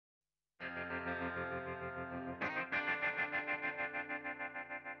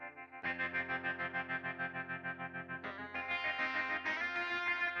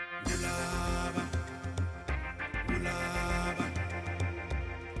Hi,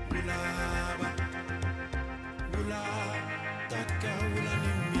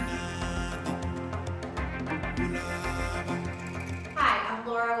 I'm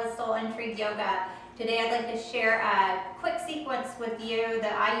Laura with Soul Intrigue Yoga. Today I'd like to share a quick sequence with you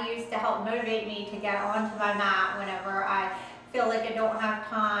that I use to help motivate me to get onto my mat whenever I feel like I don't have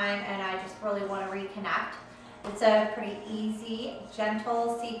time and I just really want to reconnect. It's a pretty easy,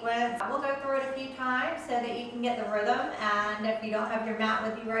 gentle sequence. We'll go through it a few times so that you can get the rhythm, and if you don't have your mat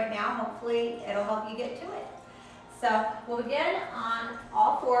with you right now, hopefully it'll help you get to it. So we'll begin on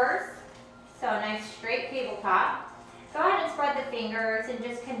all fours, so a nice straight tabletop. Go ahead and spread the fingers and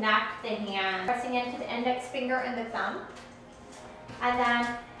just connect the hands, pressing into the index finger and the thumb. And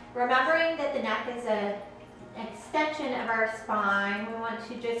then remembering that the neck is an extension of our spine, we want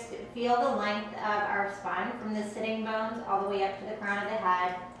to just feel the length of our spine from the sitting bones all the way up to the crown of the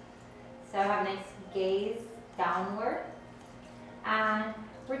head. So have a nice gaze downward. And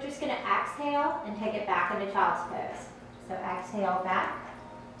we're just going to exhale and take it back into child's pose. So exhale back.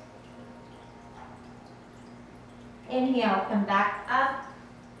 Inhale, come back up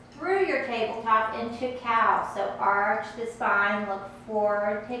through your tabletop into cow. So arch the spine, look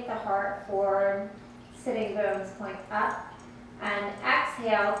forward, take the heart forward, sitting bones point up. And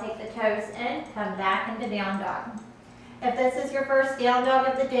exhale, take the toes in, come back into down dog. If this is your first down dog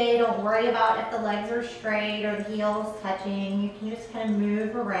of the day, don't worry about if the legs are straight or the heels touching. You can just kind of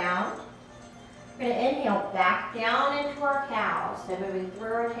move around. We're going to inhale back down into our cow. So moving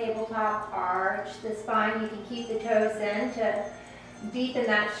through our tabletop, arch the spine. You can keep the toes in to deepen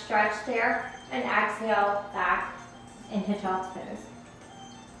that stretch there. And exhale back into child's pose.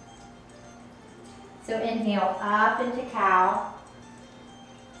 So inhale up into cow.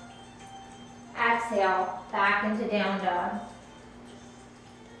 Exhale back into down dog.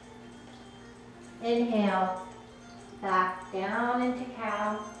 Inhale back down into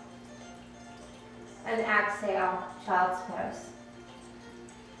cow. And exhale, child's pose.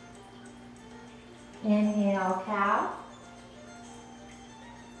 Inhale, cow.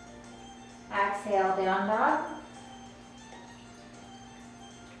 Exhale, down dog.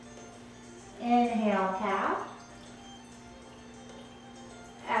 Inhale, cow.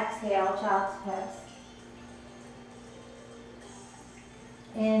 Exhale, child's pose.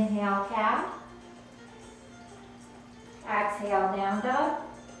 Inhale, cow. Exhale, down dog.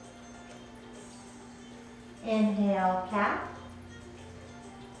 Inhale, cow.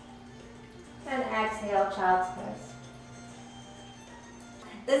 And exhale, child's pose.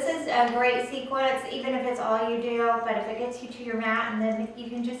 This is a great sequence, even if it's all you do, but if it gets you to your mat, and then you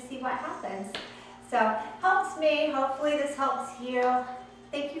can just see what happens. So, helps me. Hopefully this helps you.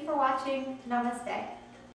 Thank you for watching. Namaste.